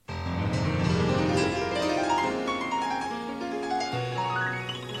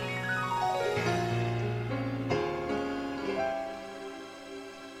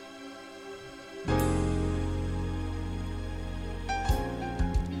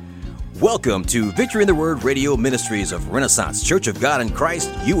Welcome to Victory in the Word Radio Ministries of Renaissance Church of God in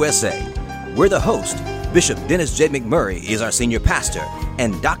Christ, USA. We're the host. Bishop Dennis J. McMurray is our senior pastor,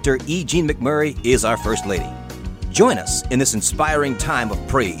 and Dr. E. Jean McMurray is our first lady. Join us in this inspiring time of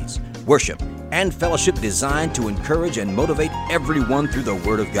praise, worship, and fellowship designed to encourage and motivate everyone through the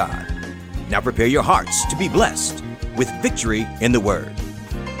Word of God. Now prepare your hearts to be blessed with Victory in the Word.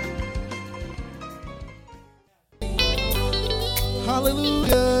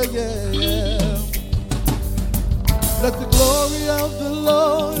 Hallelujah, yeah, yeah. Let the glory of the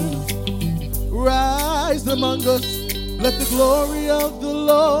Lord rise among us. Let the glory of the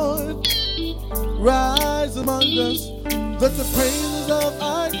Lord rise among us. Let the praises of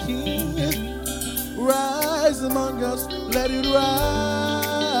our King rise among us. Let it rise.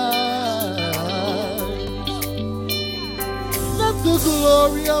 Let the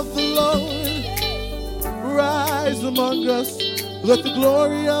glory of the Lord rise among us. Let the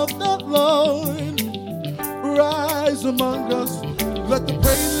glory of the Lord rise among us. Let the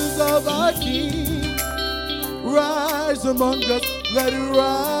praises of our King rise among us. Let it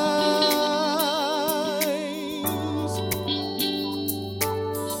rise.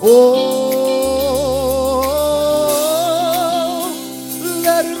 Oh,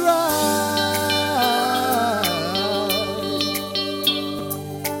 let it rise.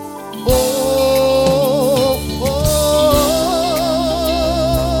 Oh,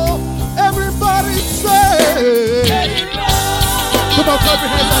 everybody say, let it rise. Come on, clap your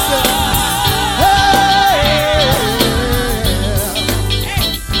hands like that.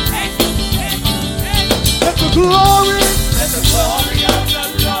 Let the glory of the Lord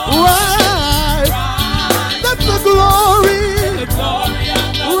rise. Let the glory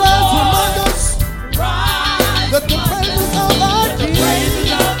rise among us. Let the praises of our King,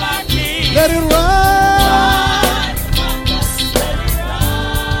 let it rise.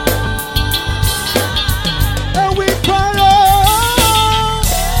 And we cry out,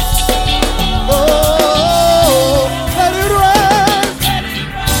 oh, let it rise.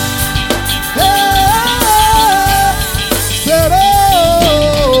 Let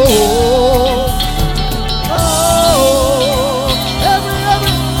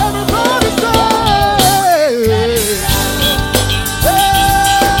everybody say.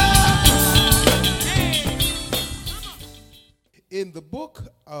 In the book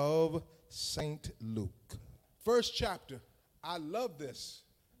of St. Luke, first chapter. I love this.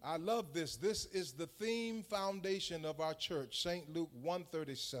 I love this. This is the theme foundation of our church, St. Luke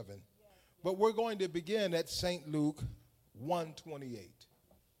 1:37. But we're going to begin at St. Luke 1:28.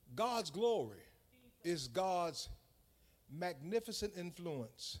 God's glory is God's magnificent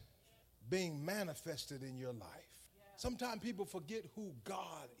influence being manifested in your life. Sometimes people forget who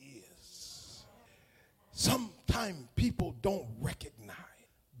God is. Sometimes people don't recognize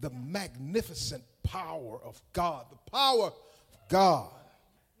the magnificent power of God. The power of God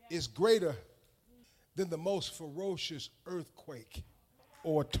is greater than the most ferocious earthquake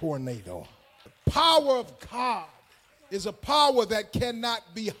or tornado. The power of God is a power that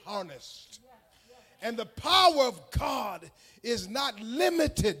cannot be harnessed. And the power of God is not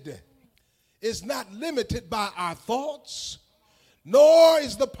limited. It's not limited by our thoughts, nor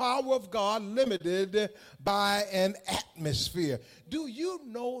is the power of God limited by an atmosphere. Do you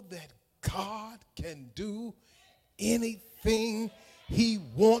know that God can do anything he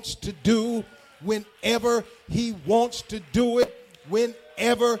wants to do whenever he wants to do it?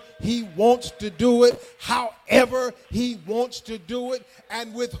 Whenever he wants to do it, however he wants to do it,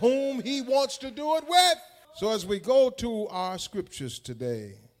 and with whom he wants to do it with. So as we go to our scriptures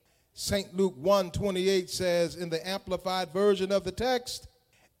today, St. Luke 1:28 says in the Amplified version of the text,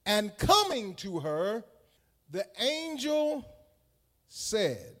 and coming to her, the angel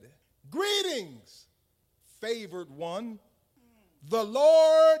said, greetings, favored one, the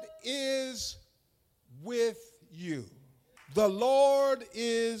Lord is with you. The Lord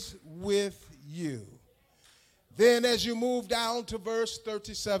is with you. Then as you move down to verse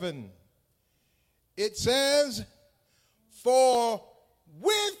 37, it says, for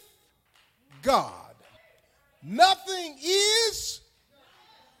with God nothing is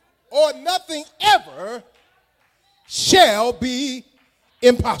or nothing ever shall be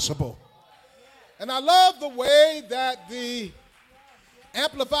impossible. And I love the way that the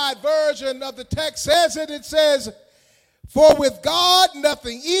Amplified version of the text says it. It says, for with God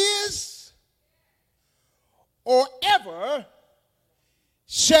nothing is or ever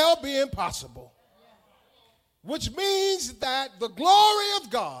shall be impossible. Which means that the glory of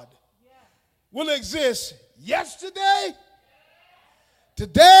God will exist yesterday,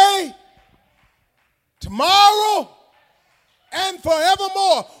 today, tomorrow, and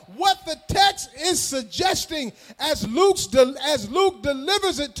forevermore. what the text is suggesting as Luke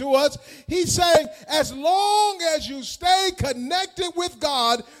delivers it to us, he's saying as long as you stay connected with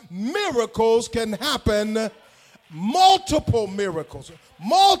God, miracles can happen. Multiple miracles.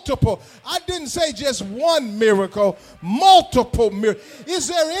 Multiple. I didn't say just one miracle. Multiple miracles. Is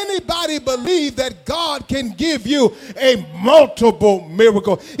there anybody believe that God can give you a multiple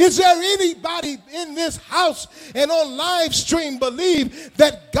miracle? Is there anybody in this house and on live stream believe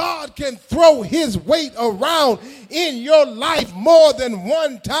that God can throw his weight around in your life more than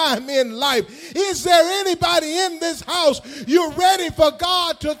one time in life? Is there anybody in this house you're ready for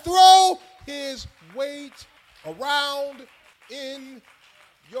God to throw his weight around in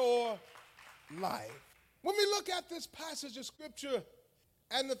your life? When we look at this passage of scripture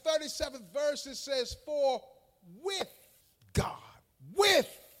and the 37th verse, it says, for with God,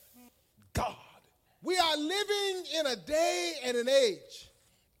 we are living in a day and an age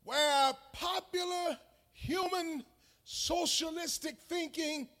where popular human socialistic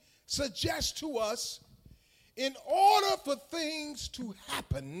thinking suggests to us in order for things to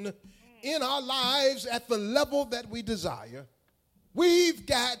happen in our lives at the level that we desire, we've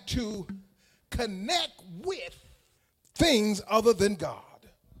got to connect with things other than God.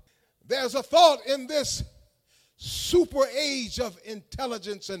 There's a thought in this super age of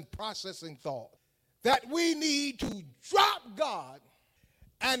intelligence and processing thought that we need to drop God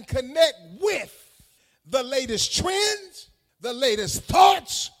and connect with the latest trends, the latest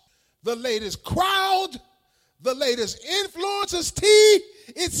thoughts, the latest crowd, the latest influences.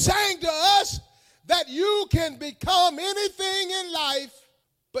 It's saying to us that you can become anything in life,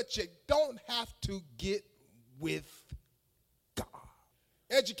 but you don't have to get with God.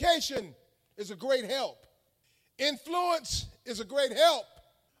 Education is a great help. Influence is a great help.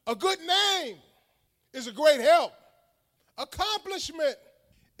 A good name is a great help. Accomplishment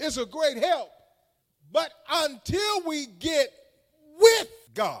is a great help. But until we get with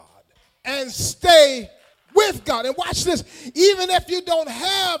God and stay with God, and watch this, even if you don't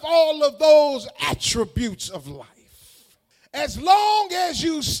have all of those attributes of life, as long as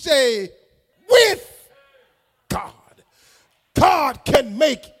you stay with God, God can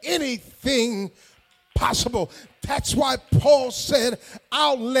make anything possible. That's why Paul said,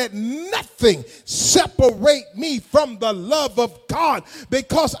 I'll let nothing separate me from the love of God,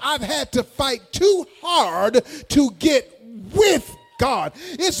 because I've had to fight too hard to get with God.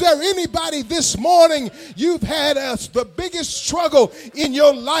 Is there anybody this morning you've had the biggest struggle in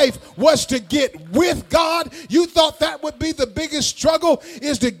your life was to get with God? You thought that would be the biggest struggle,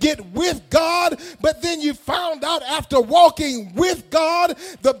 is to get with God, but then you found out after walking with God,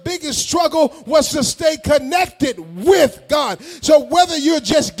 the biggest struggle was to stay connected with God. So whether you're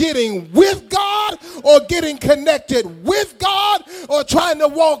just getting with God or getting connected with God or trying to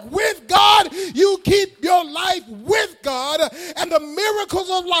walk with God, you keep your life with God, and the miracles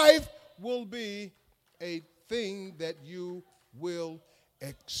of life will be a thing that you will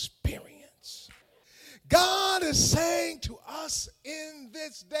experience. God is saying to us in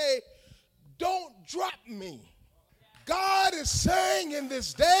this day, don't drop me. God is saying in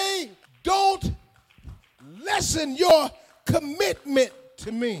this day, don't lessen your commitment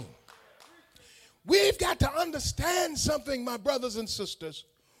to me. We've got to understand something, my brothers and sisters.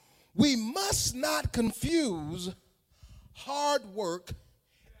 We must not confuse hard work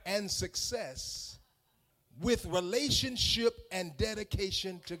and success with relationship and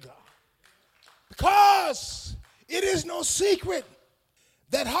dedication to God. Because it is no secret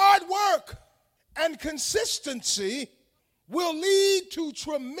that hard work and consistency will lead to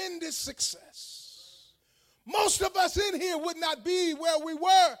tremendous success. Most of us in here would not be where we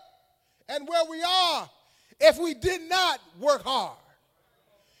were and where we are if we did not work hard.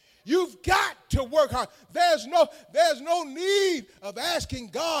 You've got to work hard. There's no need of asking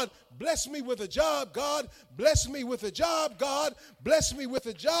God, bless me with a job, God. Bless me with a job, God. Bless me with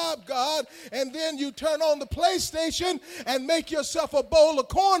a job, God. And then you turn on the PlayStation and make yourself a bowl of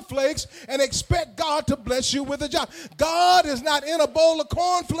cornflakes and expect God to bless you with a job. God is not in a bowl of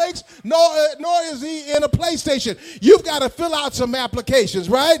cornflakes, nor is he in a PlayStation. You've got to fill out some applications,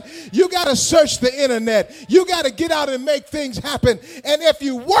 right? You got to search the internet. You got to get out and make things happen. And if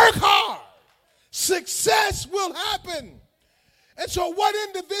you work hard, success will happen. And so what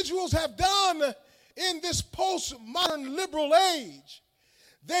individuals have done in this postmodern liberal age,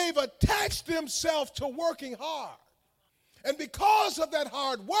 they've attached themselves to working hard. And because of that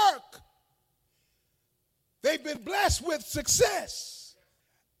hard work, they've been blessed with success.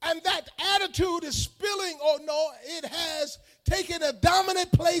 And that attitude is spilling, it has taken a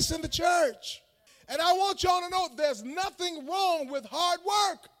dominant place in the church. And I want y'all to know there's nothing wrong with hard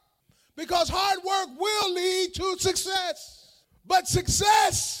work. Because hard work will lead to success. But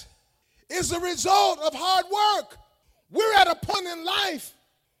success is the result of hard work. We're at a point in life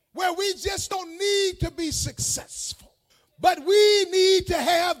where we just don't need to be successful, but we need to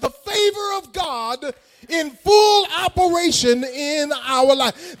have the favor of God in full operation in our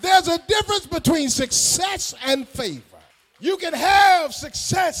life. There's a difference between success and favor. You can have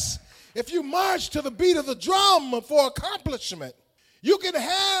success if you march to the beat of the drum for accomplishment. You can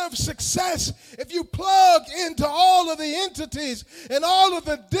have success if you plug into all of the entities and all of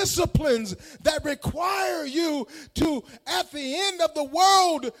the disciplines that require you to, at the end of the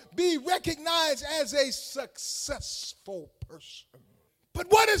world, be recognized as a successful person.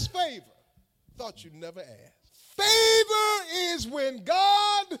 But what is favor? Thought you'd never ask. Favor is when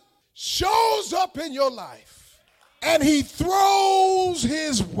God shows up in your life and he throws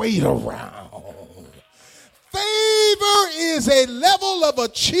his weight around. Favor is a level of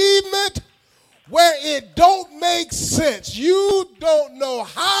achievement where it don't make sense. You don't know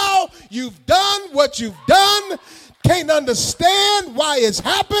how you've done what you've done, can't understand why it's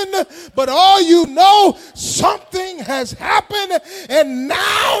happened, but all you know, something has happened, and now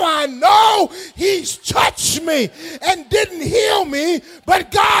I know he's touched me and didn't heal me,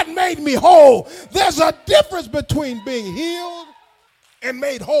 but God made me whole. There's a difference between being healed and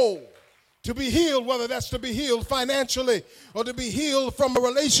made whole. To be healed, whether that's to be healed financially or to be healed from a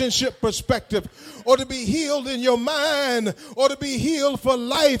relationship perspective or to be healed in your mind or to be healed for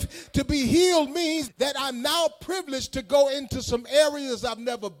life. To be healed means that I'm now privileged to go into some areas I've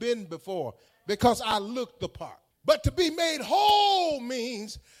never been before because I looked the part. But to be made whole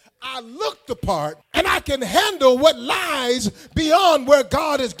means I look the part and I can handle what lies beyond where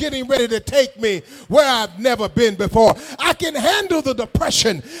God is getting ready to take me, where I've never been before. I can handle the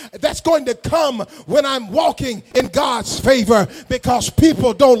depression that's going to come when I'm walking in God's favor because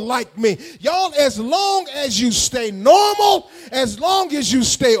people don't like me. Y'all, as long as you stay normal, as long as you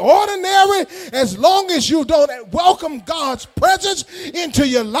stay ordinary, as long as you don't welcome God's presence into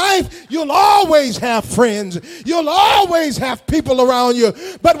your life, you'll always have friends. You'll always have people around you.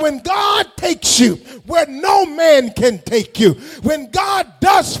 But when God takes you where no man can take you, when God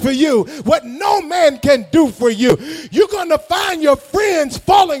does for you what no man can do for you, you're going to find your friends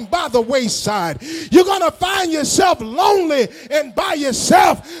falling by the wayside. You're going to find yourself lonely and by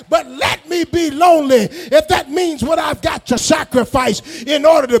yourself. But let me be lonely if that means what I've got to sacrifice in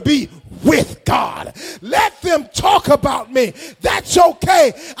order to be with God. Let them talk about me. That's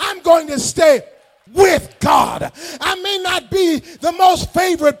okay. I'm going to stay with God. I may not be the most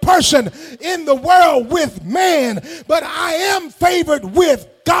favored person in the world with man, but I am favored with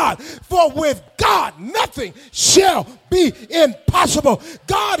God. For with God, nothing shall be impossible.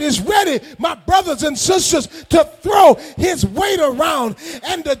 God is ready, my brothers and sisters, to throw his weight around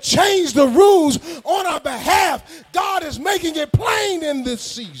and to change the rules on our behalf. God is making it plain in this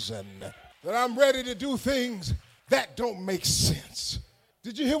season that I'm ready to do things that don't make sense.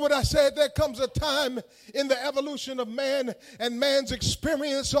 Did you hear what I said? There comes a time in the evolution of man and man's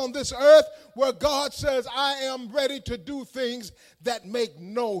experience on this earth where God says, I am ready to do things that make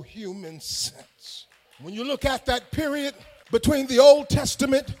no human sense. When you look at that period between the Old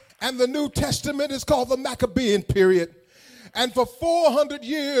Testament and the New Testament, it's called the Maccabean period. And for 400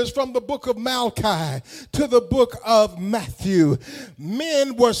 years, from the book of Malachi to the book of Matthew,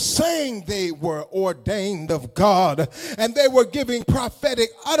 men were saying they were ordained of God, and they were giving prophetic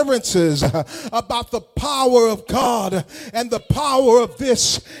utterances about the power of God and the power of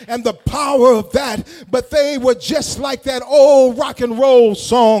this and the power of that. But they were just like that old rock and roll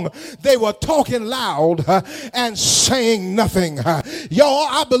song. They were talking loud and saying nothing. Y'all,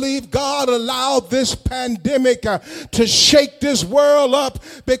 I believe God allowed this pandemic to shake this world up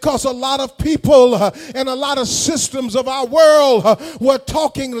because a lot of people and a lot of systems of our world were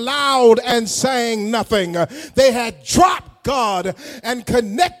talking loud and saying nothing. They had dropped God and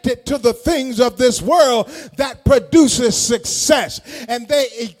connected to the things of this world that produces success, and they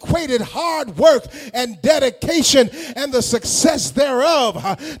equated hard work and dedication and the success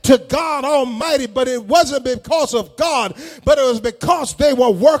thereof to God Almighty. But it wasn't because of God, but it was because they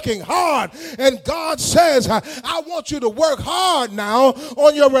were working hard. And God says, I want you to work hard now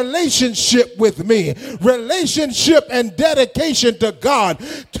on your relationship with me. Relationship and dedication to God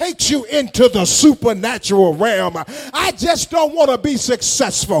takes you into the supernatural realm. I just don't want to be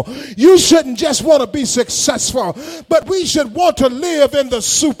successful. You shouldn't just want to be successful, but we should want to live in the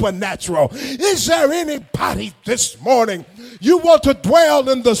supernatural. Is there anybody this morning you want to dwell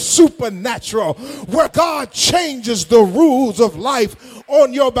in the supernatural where God changes the rules of life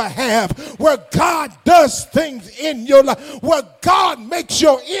on your behalf, where God does things in your life, where God makes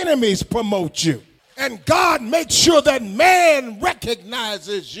your enemies promote you. And God makes sure that man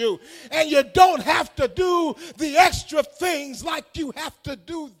recognizes you. And you don't have to do the extra things like you have to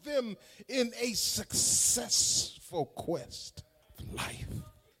do them in a successful quest of life.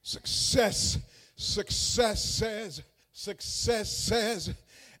 Success says,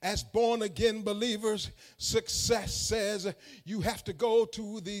 as born again believers, success says you have to go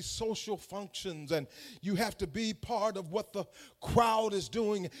to these social functions and you have to be part of what the crowd is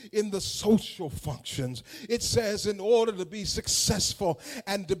doing in the social functions. It says in order to be successful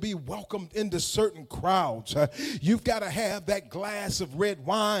and to be welcomed into certain crowds, you've got to have that glass of red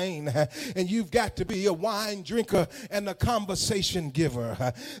wine, and you've got to be a wine drinker and a conversation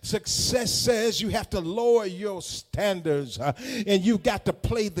giver. Success says you have to lower your standards, and you've got to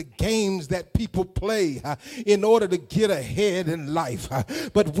play the games that people play in order to get ahead in life.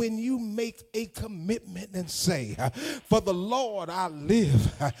 But when you make a commitment and say, for the Lord I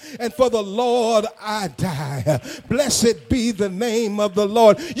live, and for the Lord I die, blessed be the name of the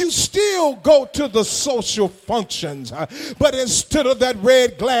Lord, you still go to the social functions, but instead of that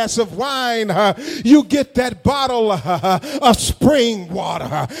red glass of wine, you get that bottle of spring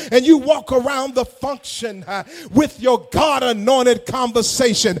water, and you walk around the function with your God-anointed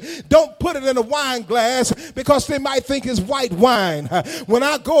conversation. Don't put it in a wine glass because they might think it's white wine. When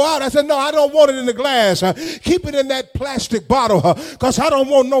I go out, I said, no, I don't want it in the glass. Keep it in that plastic bottle because I don't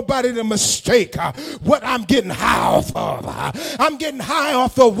want nobody to mistake what I'm getting high off of. I'm getting high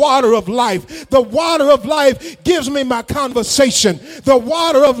off the water of life. The water of life gives me my conversation. The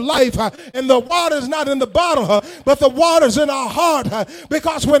water of life, and the water's not in the bottle, but the water's in our heart,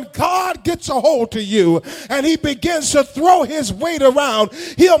 because when God gets a hold to you and he begins to throw his weight around,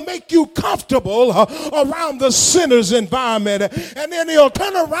 he'll make you comfortable around the sinner's environment, and then he'll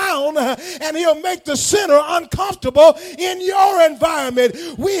turn around and he'll make the sinner uncomfortable in your environment.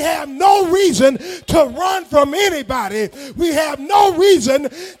 We have no reason to run from anybody. We have no reason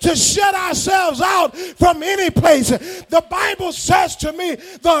to shut ourselves out from any place. The Bible says to me,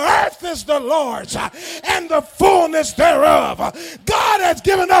 the earth is the Lord's and the fullness thereof. God has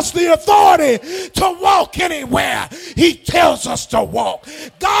given us the authority to walk anywhere he tells us to walk.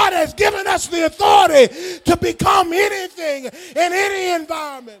 God has given us the authority to become anything in any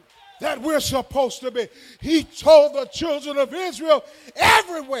environment that we're supposed to be. He told the children of Israel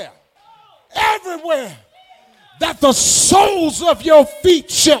everywhere, that the soles of your feet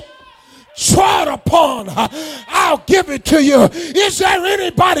shall trod upon, I'll give it to you. Is there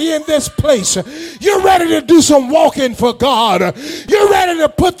anybody in this place? You're ready to do some walking for God. You're ready to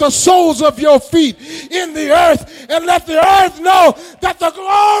put the soles of your feet in the earth and let the earth know that the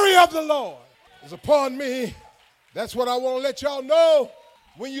glory of the Lord is upon me. That's what I want to let y'all know.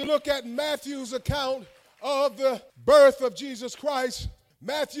 When you look at Matthew's account of the birth of Jesus Christ,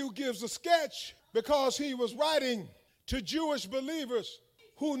 Matthew gives a sketch because he was writing to Jewish believers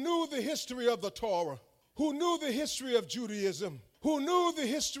who knew the history of the Torah, who knew the history of Judaism, who knew the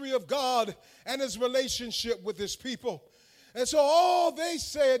history of God and his relationship with his people. And so all they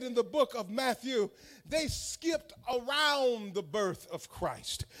said in the book of Matthew, they skipped around the birth of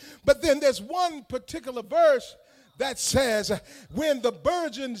Christ. But then there's one particular verse that says, when the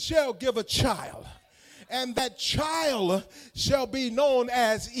virgin shall give a child, and that child shall be known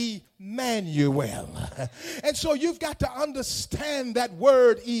as Emmanuel. And so you've got to understand that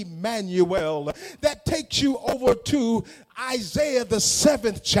word Emmanuel. That takes you over to Isaiah the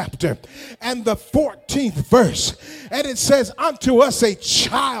 7th chapter and the 14th verse. And it says, unto us a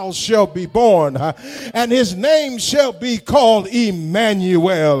child shall be born, and his name shall be called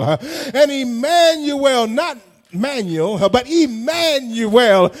Emmanuel. And Emmanuel, not Manuel, but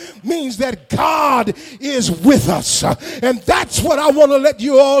Emmanuel means that God is with us. And that's what I want to let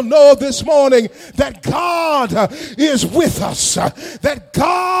you all know this morning, that God is with us, that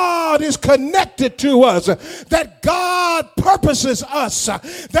God is connected to us, that God purposes us,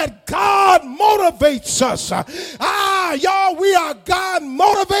 that God motivates us. Y'all, we are God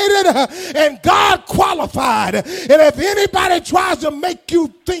motivated and God qualified. And if anybody tries to make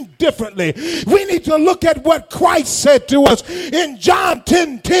you think differently, we need to look at what Christ said to us in John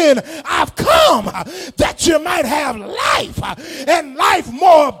 10:10, I've come that you might have life and life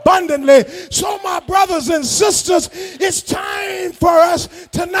more abundantly. So my brothers and sisters, it's time for us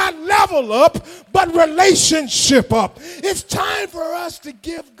to not level up, but relationship up. It's time for us to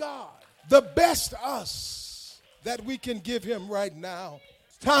give God the best us that we can give him right now.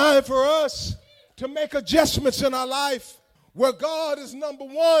 It's time for us to make adjustments in our life where God is number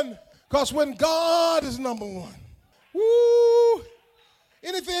one. Because when God is number one, woo,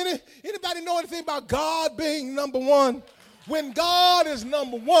 Anybody know anything about God being number one? When God is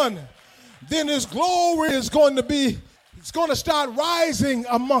number one, then his glory is going to start rising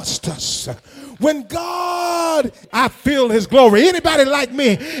amongst us. When God, I feel his glory. Anybody like me,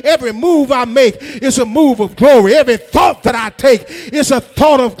 every move I make is a move of glory. Every thought that I take is a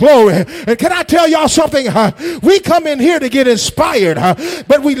thought of glory. And can I tell y'all something? We come in here to get inspired,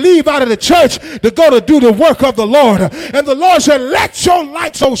 but we leave out of the church to go to do the work of the Lord. And the Lord said, let your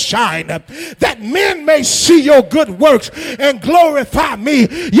light so shine that men may see your good works and glorify me.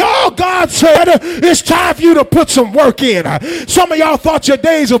 Y'all, God said, it's time for you to put some work in. Some of y'all thought your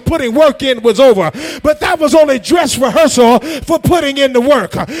days of putting work in was over, but that was only dress rehearsal for putting in the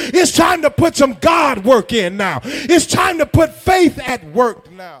work. It's time to put some God work in now. It's time to put faith at work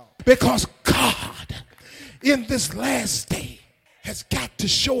now, because God in this last day has got to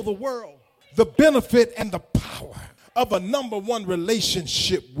show the world the benefit and the power of a number one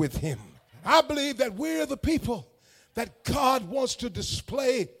relationship with him. I believe that we're the people that God wants to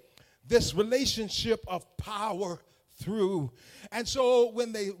display this relationship of power through. And so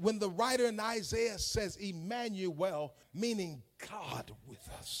when the writer in Isaiah says Emmanuel, meaning God with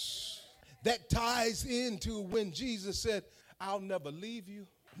us, that ties into when Jesus said, I'll never leave you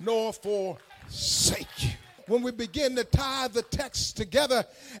nor forsake you. When we begin to tie the text together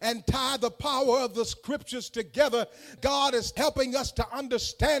and tie the power of the scriptures together, God is helping us to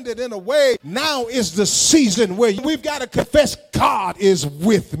understand it in a way. Now is the season where we've got to confess God is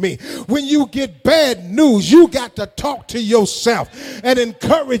with me. When you get bad news, you got to talk to yourself and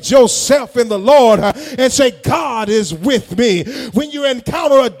encourage yourself in the Lord and say, God is with me. When you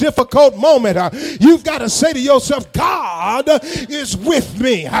encounter a difficult moment, you've got to say to yourself, God is with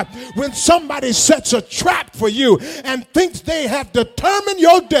me. When somebody sets a trap for you and thinks they have determined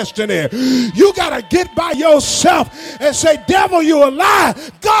your destiny, you got to get by yourself and say, devil, you a lie.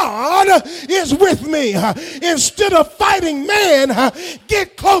 God is with me. Instead of fighting man,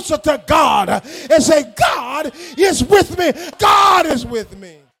 get closer to God and say, God is with me. God is with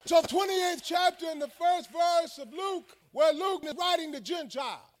me. So 28th chapter in the first verse of Luke, where Luke is writing to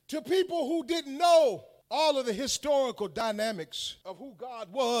Gentiles, to people who didn't know all of the historical dynamics of who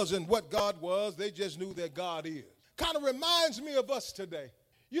God was and what God was. They just knew that God is. Kind of reminds me of us today.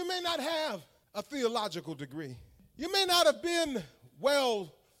 You may not have a theological degree. You may not have been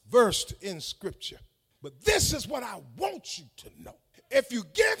well versed in Scripture. But this is what I want you to know. If you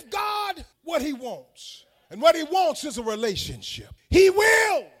give God what he wants, and what he wants is a relationship, he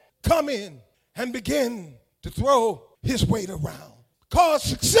will come in and begin to throw his weight around. Because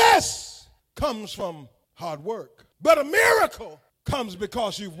success comes from hard work. But a miracle comes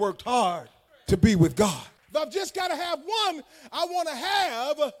because you've worked hard to be with God. If I've just got to have one, I want to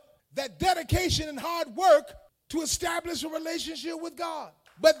have that dedication and hard work to establish a relationship with God.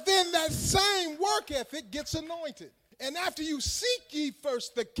 But then that same work ethic gets anointed. And after you seek ye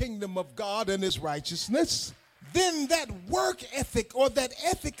first the kingdom of God and his righteousness, then that work ethic or that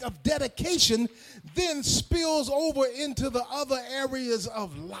ethic of dedication then spills over into the other areas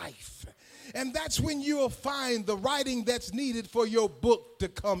of life. And that's when you'll find the writing that's needed for your book to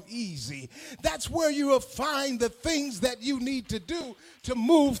come easy. That's where you will find the things that you need to do to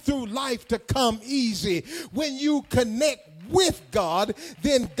move through life to come easy. When you connect with God,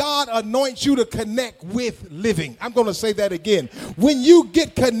 then God anoints you to connect with living. I'm going to say that again. When you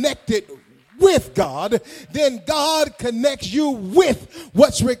get connected with God, then God connects you with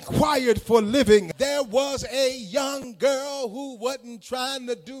what's required for living. There was a young girl who wasn't trying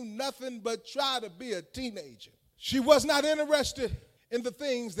to do nothing but try to be a teenager. She was not interested in the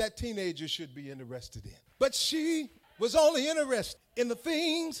things that teenagers should be interested in. But she was only interested in the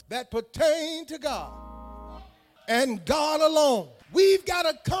things that pertain to God and God alone. We've got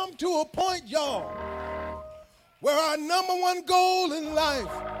to come to a point, y'all, where our number one goal in life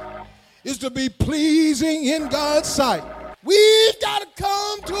is to be pleasing in God's sight. We've got to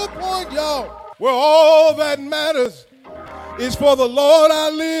come to a point, y'all, where all that matters is for the Lord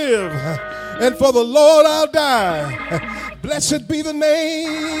I live and for the Lord I'll die. Blessed be the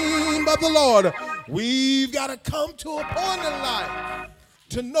name of the Lord. We've got to come to a point in life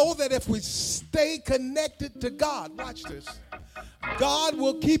to know that if we stay connected to God, watch this, God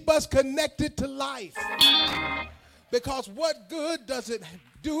will keep us connected to life. Because what good does it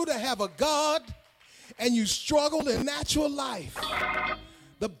do to have a God and you struggle in natural life?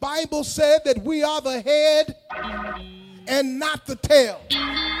 The Bible said that we are the head and not the tail.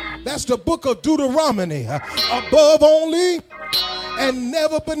 That's the book of Deuteronomy. Above only and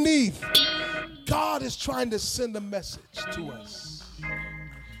never beneath. God is trying to send a message to us.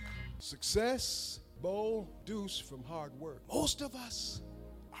 Success Bold deuce from hard work. Most of us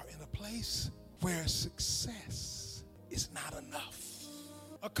are in a place where success is not enough.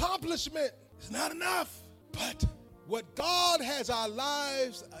 Accomplishment is not enough. But what God has our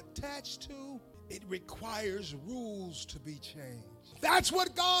lives attached to, it requires rules to be changed. That's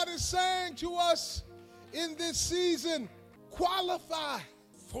what God is saying to us in this season. Qualify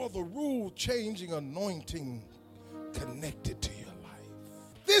for the rule-changing anointing connected to your life.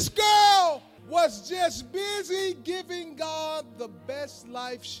 This girl was just busy giving God the best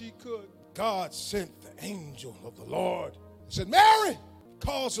life she could. God sent the angel of the Lord and said, Mary,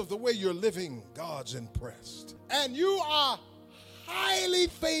 because of the way you're living, God's impressed. And you are highly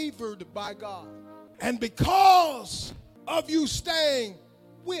favored by God. And because of you staying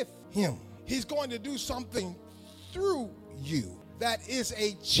with him, he's going to do something through you that is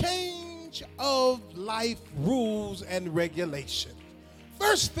a change of life rules and regulation.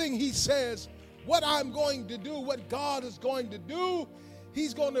 First thing he says, what I'm going to do, what God is going to do,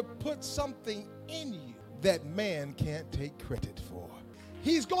 he's going to put something in you that man can't take credit for.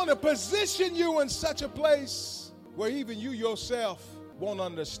 He's going to position you in such a place where even you yourself won't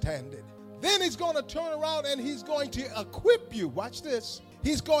understand it. Then he's going to turn around and he's going to equip you. Watch this.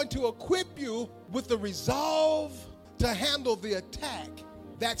 He's going to equip you with the resolve to handle the attack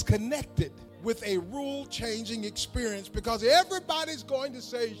that's connected with a rule-changing experience, because everybody's going to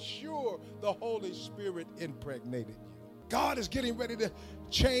say, sure, the Holy Spirit impregnated you. God is getting ready to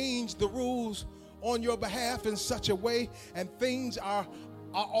change the rules on your behalf in such a way, and things are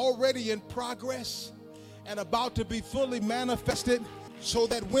already in progress and about to be fully manifested, so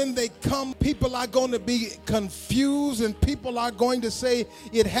that when they come, people are going to be confused and people are going to say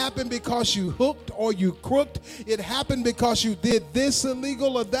it happened because you hooked or you crooked. It happened because you did this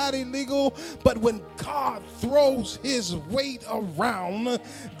illegal or that illegal. But when God throws his weight around,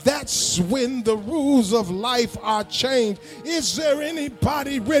 that's when the rules of life are changed. Is there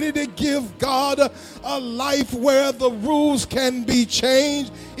anybody ready to give God a life where the rules can be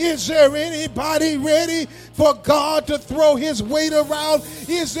changed? Is there anybody ready for God to throw his weight around?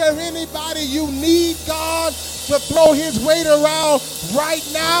 Is there anybody you need God to throw his weight around right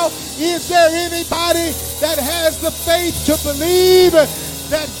now? Is there anybody that has the faith to believe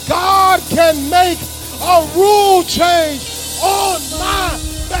that God can make a rule change on my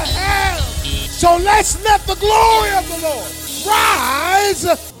behalf? So let's let the glory of the Lord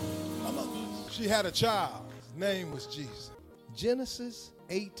rise. She had a child. His name was Jesus. Genesis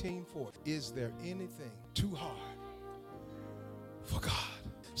 18:4. Is there anything too hard for God?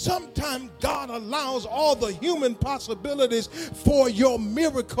 Sometimes God allows all the human possibilities for your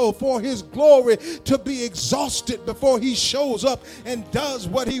miracle, for his glory to be exhausted before he shows up and does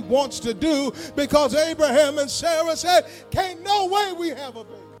what he wants to do, because Abraham and Sarah said, can't no way we have a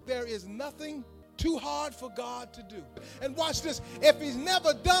baby. There is nothing too hard for God to do. And watch this. If he's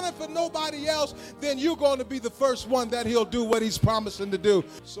never done it for nobody else, then you're going to be the first one that he'll do what he's promising to do.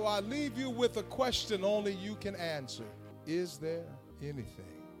 So I leave you with a question only you can answer. Is there anything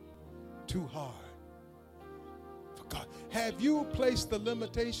too hard for God? Have you placed the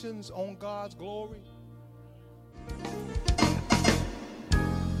limitations on God's glory?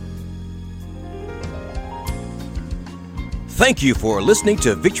 Thank you for listening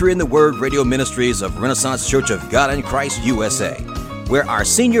to Victory in the Word Radio Ministries of Renaissance Church of God in Christ, USA, where our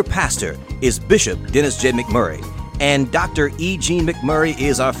senior pastor is Bishop Dennis J. McMurray and Dr. E. Jean McMurray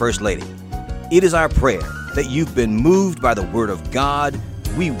is our First Lady. It is our prayer that you've been moved by the Word of God.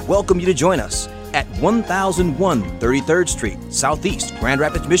 We welcome you to join us at 1001 33rd Street, Southeast, Grand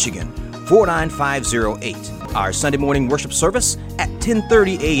Rapids, Michigan, 49508. Our Sunday morning worship service at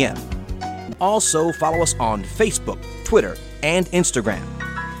 10:30 a.m. Also, follow us on Facebook, Twitter, and Instagram.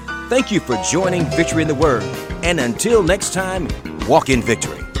 Thank you for joining Victory in the Word. And until next time, walk in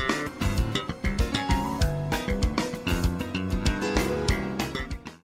victory.